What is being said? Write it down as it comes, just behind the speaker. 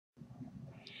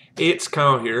It's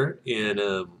Kyle here,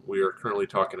 and we are currently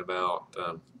talking about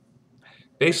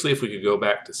basically if we could go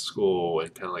back to school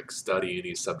and kind of like study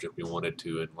any subject we wanted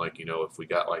to, and like if we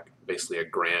got like basically a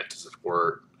grant to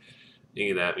support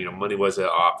any of that, money was an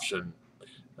option,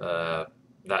 uh,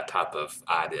 that type of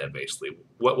idea. Basically,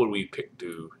 what would we pick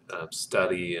to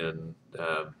study and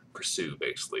pursue?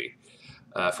 Basically,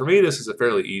 for me, this is a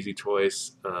fairly easy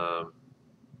choice.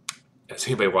 As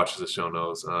anybody watches the show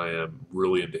knows, I am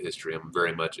really into history. I'm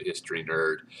very much a history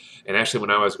nerd. And actually,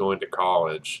 when I was going to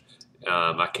college,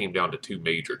 I came down to two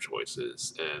major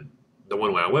choices. And the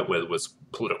one I went with was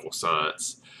political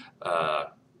science. Uh,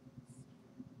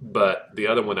 but the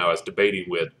other one I was debating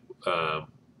with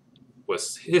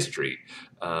was history.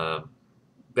 Um,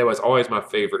 that was always my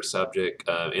favorite subject.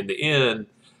 In the end,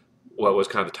 what was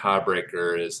kind of the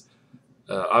tiebreaker is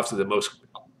obviously the most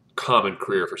common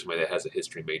career for somebody that has a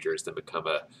history major is to become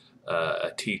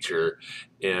a teacher.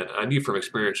 And I knew from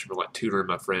experience from like tutoring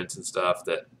my friends and stuff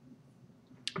that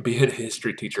being a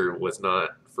history teacher was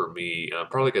not for me.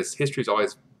 Probably because history's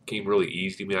always came really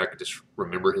easy to me. I could just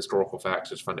remember historical facts,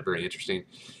 just find it very interesting.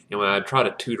 And when I try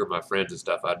to tutor my friends and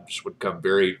stuff, I just would become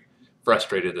very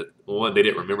frustrated that one, they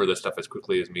didn't remember this stuff as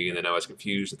quickly as me, and then I was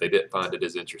confused that they didn't find it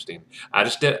as interesting. I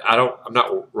just did. I don't. I'm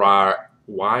not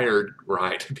wired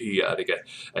right to be I think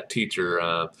a teacher.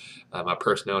 My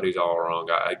personality's all wrong.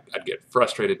 I'd get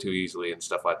frustrated too easily and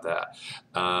stuff like that.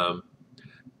 Um,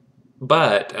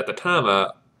 but at the time,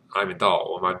 I even thought,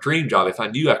 well, my dream job, if I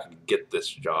knew I could get this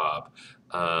job,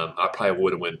 I probably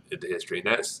would have went into history. And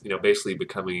that's, basically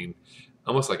becoming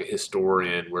almost like a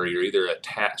historian where you're either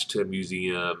attached to a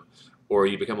museum or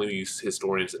you become one of these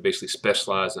historians that basically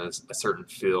specialize in a certain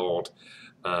field.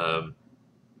 Um,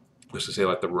 let's just say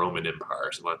like the Roman Empire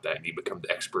or something like that, and you become the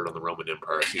expert on the Roman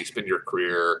Empire. So you spend your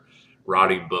career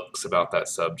writing books about that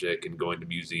subject and going to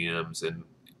museums and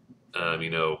um, you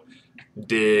know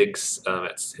digs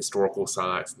at historical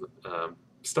sites,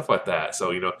 stuff like that.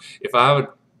 So if I would,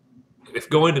 if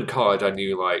going to college, I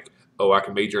knew like, oh, I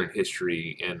can major in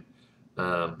history and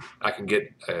I can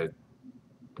get a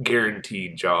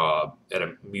guaranteed job at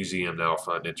a museum that I'll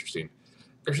find interesting.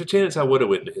 There's a chance I would have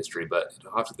went into history, but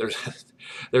there's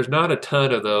there's not a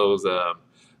ton of those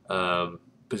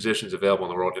positions available in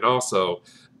the world, and also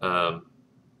um,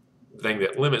 the thing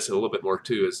that limits it a little bit more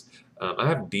too is I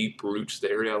have deep roots to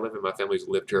the area I live in. My family's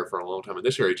lived here for a long time, and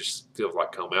this area just feels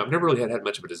like home. I've never really had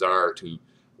much of a desire to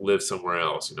live somewhere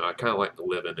else. I kind of like to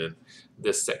live in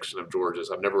this section of Georgia.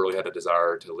 So I've never really had a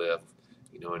desire to live,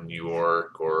 in New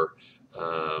York or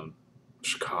um,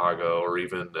 Chicago or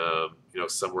even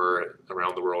somewhere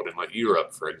around the world in like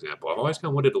Europe, for example. I've always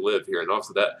kind of wanted to live here, and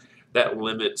obviously that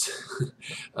limits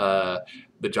uh,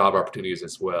 the job opportunities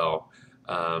as well.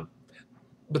 Um,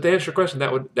 but to answer your question,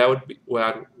 that would be what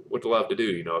I would love to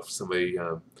do. If somebody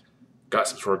got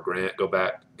some sort of grant, go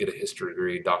back, get a history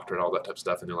degree, doctorate, all that type of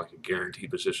stuff, and then like a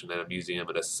guaranteed position at a museum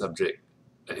at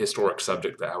a historic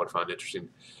subject that I would find interesting.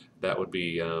 That would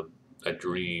be a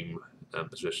dream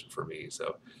position for me.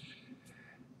 So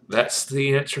that's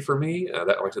the answer for me.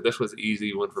 Like I said, this was an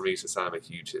easy one for me since I'm a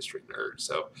huge history nerd.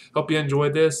 So hope you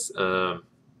enjoyed this. Sorry,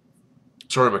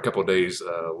 I'm a couple of days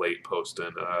late posting.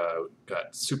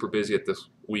 Got super busy at this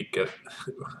week.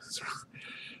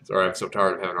 Sorry, I'm so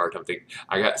tired of having a hard time thinking.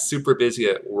 I got super busy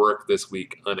at work this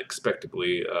week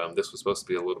unexpectedly. This was supposed to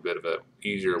be a little bit of an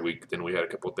easier week. Then we had a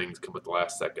couple of things come at the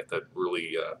last second that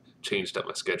really changed up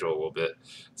my schedule a little bit.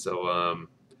 So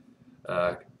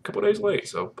a couple of days late.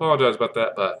 So apologize about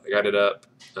that, but I got it up.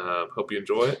 Hope you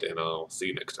enjoy it, and I'll see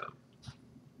you next time.